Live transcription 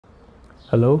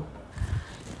Hello?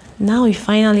 Now we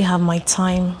finally have my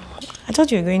time. I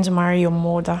thought you were going to marry your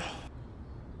mother.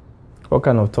 What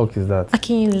kind of talk is that?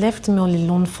 Akin, you left me all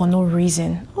alone for no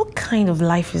reason. What kind of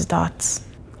life is that?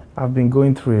 I've been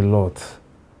going through a lot.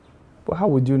 But how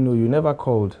would you know? You never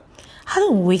called. I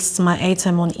don't waste my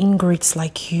airtime on ingrates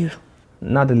like you.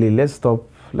 Natalie, let's stop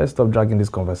dragging this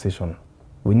conversation.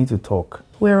 We need to talk.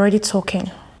 We're already talking.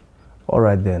 All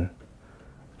right then.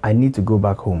 I need to go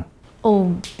back home.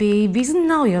 Oh, baby,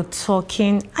 now you're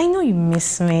talking. I know you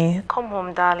miss me. Come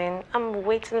home, darling. I'm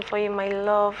waiting for you, my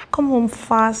love. Come home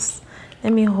fast.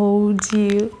 Let me hold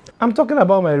you. I'm talking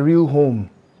about my real home.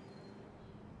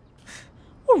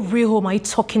 What real home are you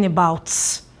talking about?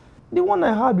 The one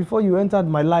I had before you entered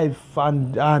my life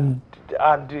and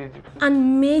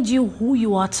made you who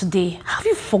you are today. Have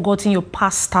you forgotten your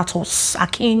past status,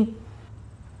 Akin?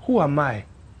 Who am I?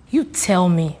 You tell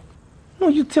me. No,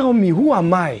 you tell me. Who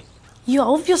am I? You're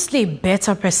obviously a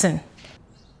better person.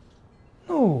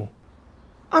 No.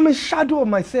 I'm a shadow of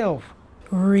myself.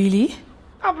 Really?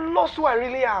 I've lost who I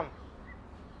really am.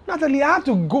 Natalie, I have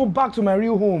to go back to my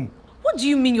real home. What do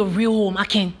you mean your real home,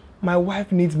 Akin? My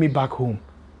wife needs me back home.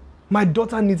 My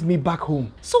daughter needs me back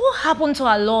home. So what happened to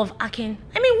our love, Akin?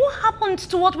 I mean, what happened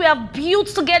to what we have built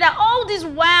together all this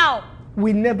while?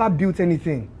 We never built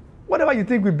anything. Whatever you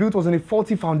think we built was on a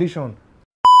faulty foundation.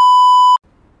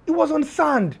 It was on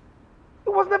sand. It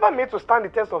was never made to stand the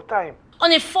test of time.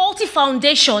 On a faulty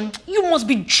foundation, you must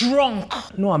be drunk.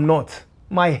 No, I'm not.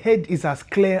 My head is as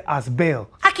clear as bell.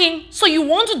 Akin, so you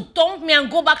want to dump me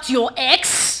and go back to your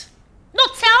ex? No,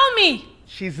 tell me.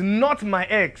 She's not my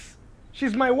ex.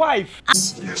 She's my wife.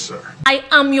 Yes, sir. I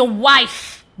am your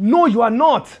wife. No, you are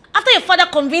not. After your father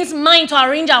convinced mine to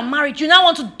arrange our marriage, you now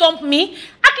want to dump me?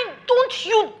 Akin, don't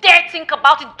you dare think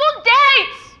about it. Don't dare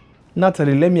it.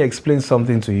 Natalie, let me explain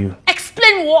something to you.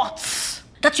 Explain what?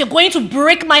 That you're going to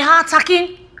break my heart,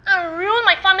 Akin? And ruin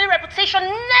my family reputation?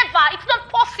 Never. It's not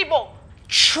possible.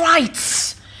 Try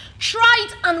it. Try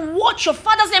it and watch your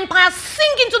father's empire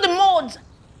sink into the mud.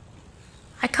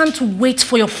 I can't wait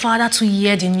for your father to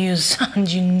hear the news.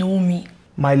 And you know me.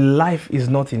 My life is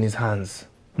not in his hands.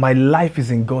 My life is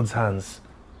in God's hands.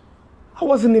 I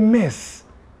was in a mess.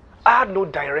 I had no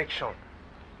direction.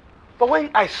 But when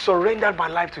I surrendered my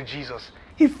life to Jesus,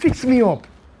 he fixed me up.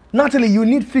 Natalie, you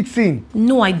need fixing.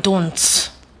 No, I don't.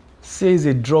 Say he's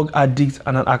a drug addict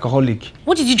and an alcoholic.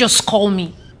 What did you just call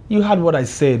me? You heard what I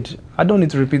said. I don't need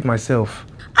to repeat myself.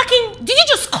 Akin, did you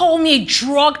just call me a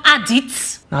drug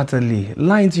addict? Natalie,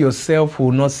 lying to yourself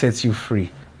will not set you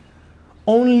free.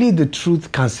 Only the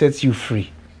truth can set you free.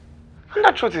 And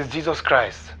that truth is Jesus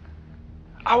Christ.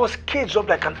 I was caged up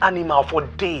like an animal for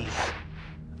days.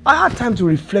 I had time to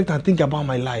reflect and think about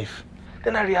my life.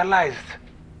 Then I realized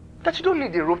that you don't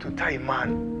need a rope to tie a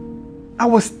man. I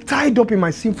was tied up in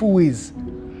my sinful ways.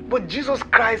 But Jesus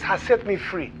Christ has set me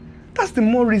free. That's the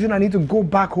more reason I need to go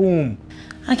back home.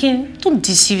 Akin, don't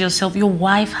deceive yourself. Your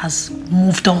wife has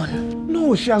moved on.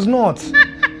 No, she has not.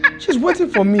 She's waiting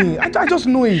for me. I just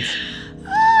know it.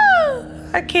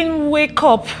 Akin, wake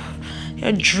up.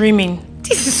 You're dreaming.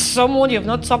 This is someone you have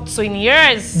not talked to in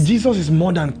years. Jesus is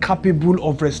more than capable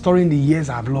of restoring the years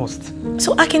I've lost.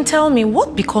 So Akin, tell me,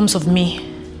 what becomes of me?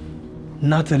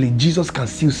 Natalie, Jesus can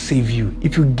still save you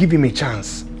if you give him a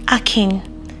chance. Akin,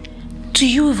 do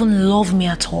you even love me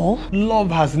at all?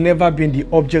 Love has never been the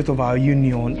object of our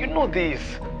union. You know this.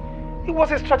 It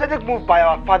was a strategic move by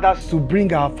our fathers to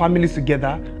bring our families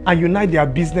together and unite their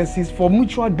businesses for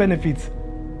mutual benefit.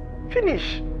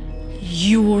 Finish.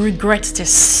 You will regret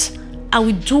this. I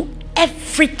will do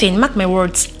everything, mark my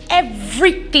words,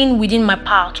 everything within my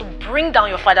power to bring down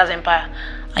your father's empire.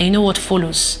 And you know what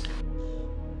follows?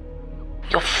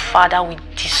 Your father will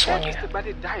disown you.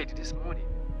 Died this morning.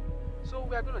 So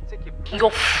we are going to take a break.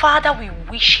 Your father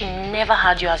will wish he never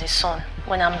had you as a son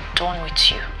when I'm done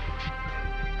with you.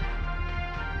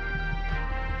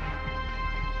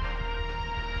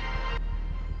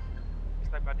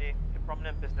 Mr. Bade, a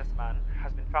prominent businessman,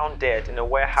 has been found dead in a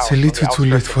warehouse. It's a little too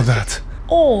late for that.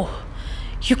 Oh,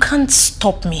 you can't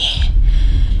stop me.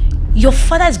 Your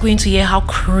father is going to hear how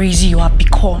crazy you have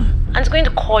become. And he's going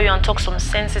to call you and talk some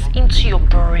senses into your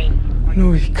brain.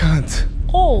 No, he can't.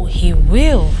 Oh, he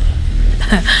will.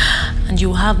 And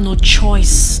you have no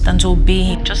choice than to obey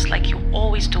him, just like you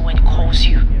always do when he calls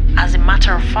you. As a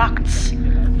matter of fact,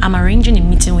 I'm arranging a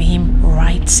meeting with him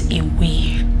right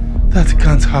away. That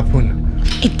can't happen.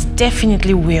 It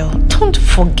definitely will. Don't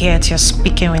forget you're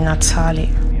speaking with Natalie.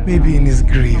 Maybe in his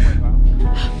grave.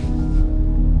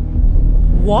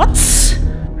 What?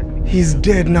 He's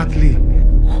dead, Natalie.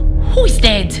 Who is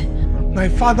dead? My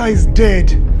father is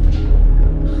dead.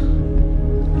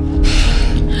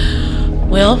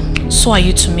 Well, so are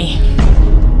you to me.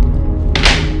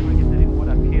 Targeted in what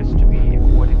appears to be a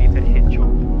coordinated hit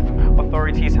job.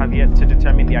 Authorities have yet to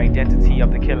determine the identity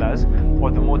of the killers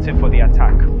or the motive for the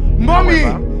attack. Mommy!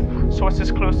 However,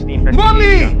 sources close to the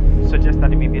investigation suggest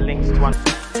that it may be linked to an